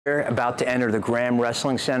We're about to enter the Graham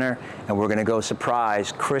Wrestling Center, and we're going to go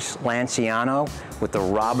surprise Chris Lanciano with the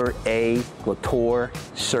Robert A. Latour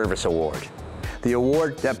Service Award. The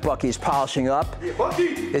award that Bucky's polishing up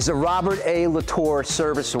is the Robert A. Latour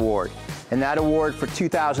Service Award, and that award for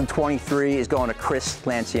 2023 is going to Chris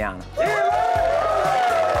Lanciano. Yeah.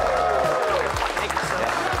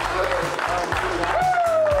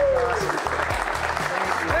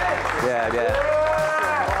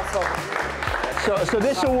 So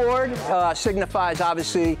this award signifies,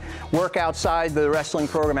 obviously, work outside the wrestling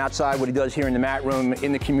program, outside what he does here in the mat room,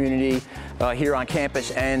 in the community, here on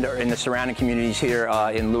campus, and in the surrounding communities here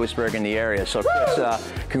in Lewisburg and the area. So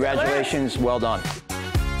Chris, congratulations, well done.